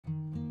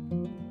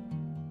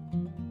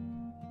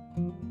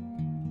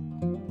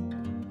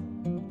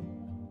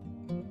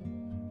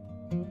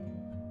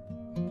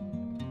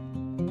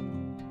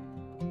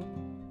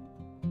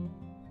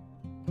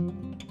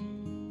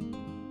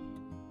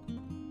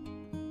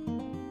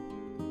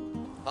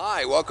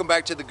Hi, welcome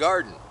back to the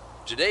garden.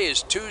 Today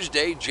is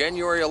Tuesday,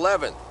 January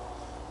 11th.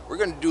 We're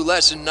going to do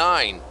lesson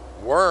 9,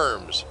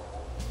 worms.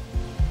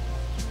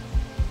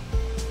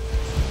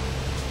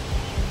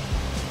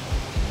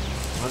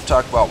 I want to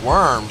talk about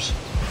worms.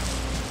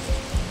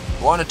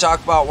 Want to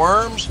talk about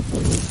worms?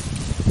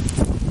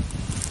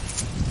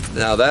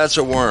 Now that's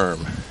a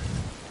worm.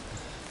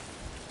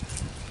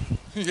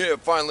 Yeah, it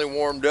finally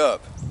warmed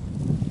up.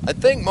 I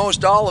think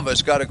most all of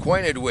us got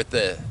acquainted with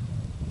the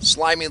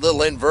slimy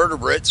little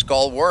invertebrates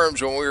called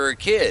worms when we were a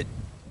kid.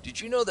 Did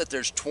you know that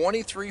there's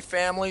 23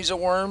 families of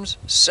worms,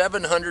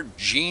 700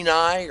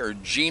 genii or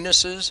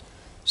genuses,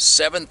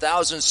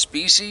 7,000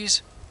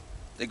 species?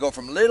 They go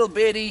from little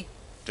bitty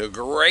to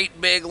great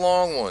big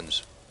long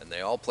ones, and they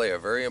all play a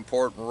very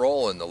important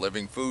role in the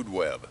living food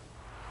web.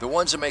 The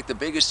ones that make the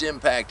biggest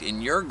impact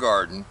in your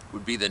garden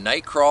would be the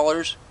night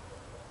crawlers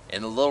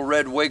and the little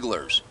red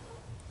wigglers.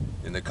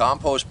 In the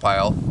compost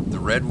pile, the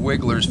red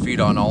wigglers feed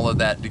on all of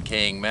that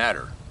decaying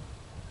matter.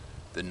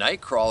 The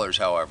night crawlers,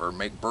 however,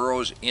 make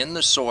burrows in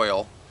the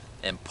soil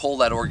and pull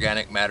that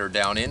organic matter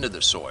down into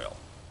the soil.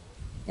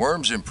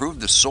 Worms improve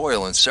the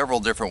soil in several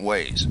different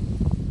ways.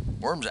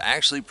 Worms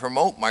actually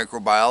promote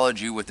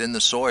microbiology within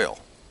the soil.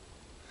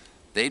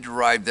 They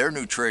derive their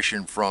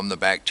nutrition from the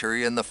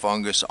bacteria and the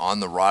fungus on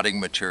the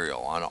rotting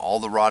material, on all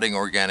the rotting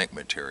organic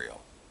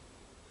material.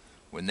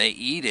 When they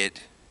eat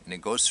it and it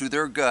goes through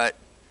their gut,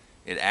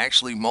 it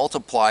actually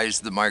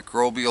multiplies the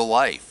microbial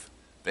life.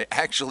 They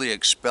actually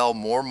expel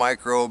more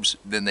microbes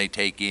than they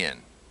take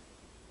in.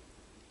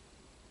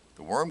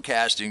 The worm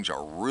castings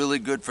are really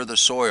good for the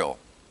soil.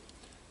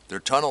 Their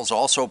tunnels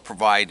also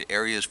provide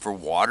areas for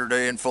water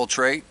to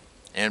infiltrate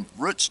and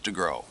roots to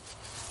grow.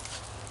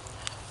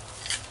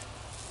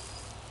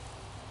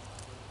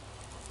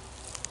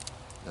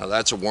 Now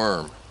that's a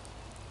worm.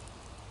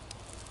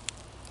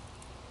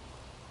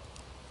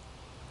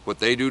 What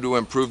they do to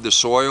improve the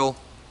soil,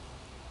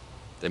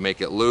 they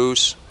make it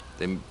loose,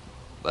 they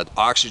let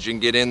oxygen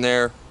get in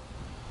there,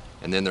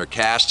 and then their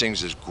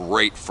castings is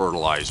great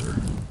fertilizer.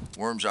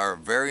 Worms are a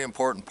very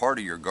important part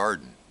of your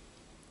garden.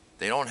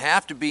 They don't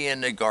have to be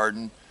in the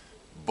garden,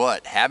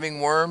 but having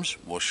worms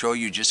will show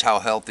you just how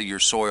healthy your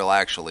soil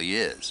actually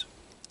is.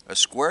 A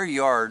square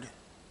yard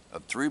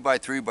of 3 by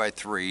 3 by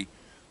 3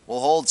 will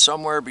hold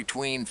somewhere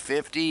between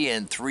 50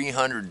 and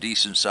 300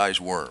 decent sized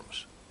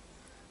worms.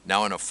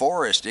 Now in a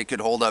forest, it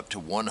could hold up to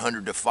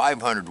 100 to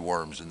 500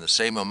 worms in the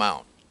same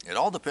amount. It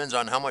all depends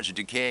on how much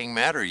decaying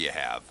matter you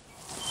have.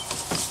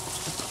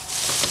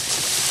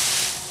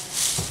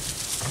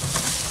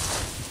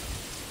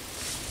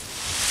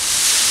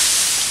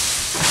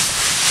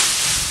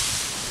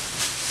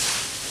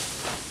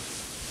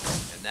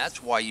 And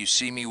that's why you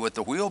see me with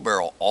the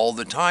wheelbarrow all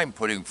the time,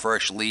 putting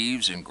fresh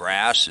leaves and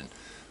grass and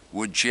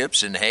wood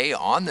chips and hay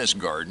on this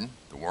garden.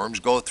 The worms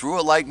go through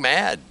it like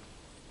mad.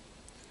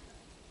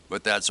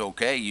 But that's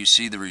okay, you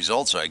see the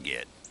results I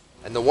get.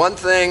 And the one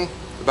thing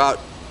about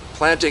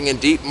planting in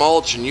deep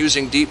mulch and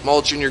using deep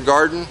mulch in your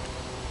garden,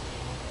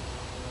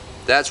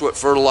 that's what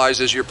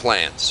fertilizes your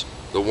plants,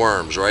 the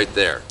worms right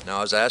there. Now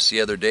I was asked the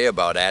other day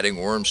about adding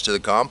worms to the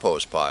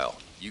compost pile.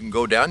 You can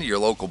go down to your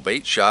local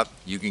bait shop,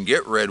 you can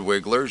get red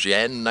wigglers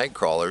and night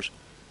crawlers.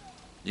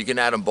 You can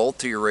add them both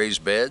to your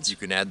raised beds, you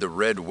can add the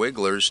red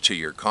wigglers to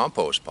your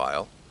compost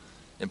pile,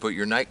 and put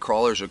your night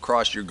crawlers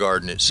across your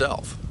garden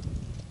itself.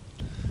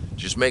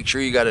 Just make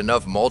sure you got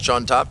enough mulch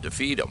on top to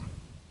feed them.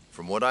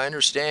 From what I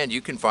understand,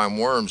 you can find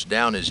worms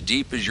down as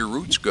deep as your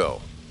roots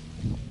go.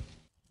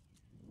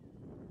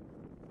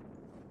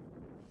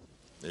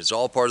 It's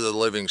all part of the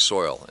living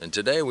soil, and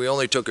today we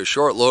only took a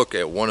short look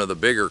at one of the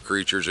bigger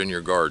creatures in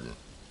your garden.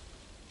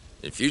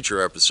 In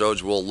future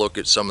episodes, we'll look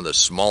at some of the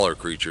smaller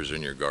creatures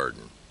in your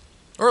garden,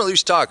 or at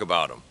least talk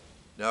about them.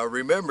 Now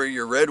remember,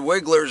 your red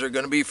wigglers are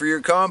going to be for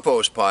your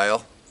compost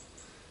pile,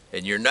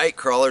 and your night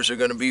crawlers are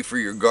going to be for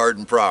your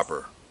garden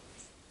proper.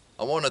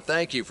 I want to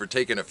thank you for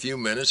taking a few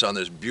minutes on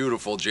this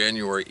beautiful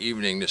January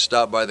evening to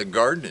stop by the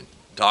garden and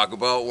talk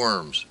about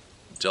worms.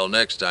 Until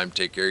next time,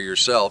 take care of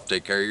yourself,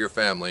 take care of your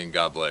family, and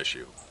God bless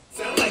you.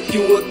 Sound like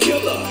you a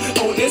killer.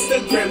 On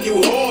Instagram you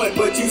hard,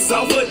 but you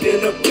softer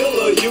than a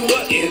pillar. You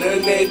a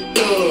internet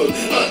thug,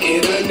 a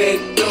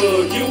internet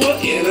thug. You a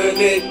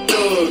internet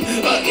thug,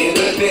 a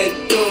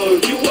internet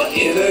thug. You a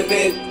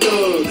internet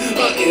thug,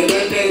 a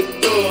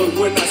internet thug.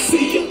 When I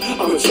see you,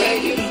 I'ma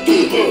drag you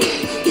through the mud,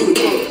 through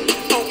the mud.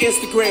 On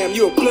Instagram,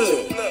 you're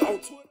blood. On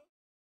Twitter.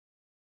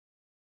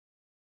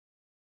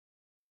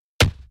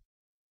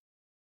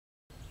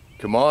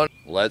 Come on,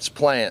 let's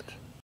plant.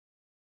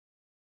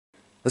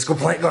 Let's go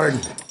plant garden.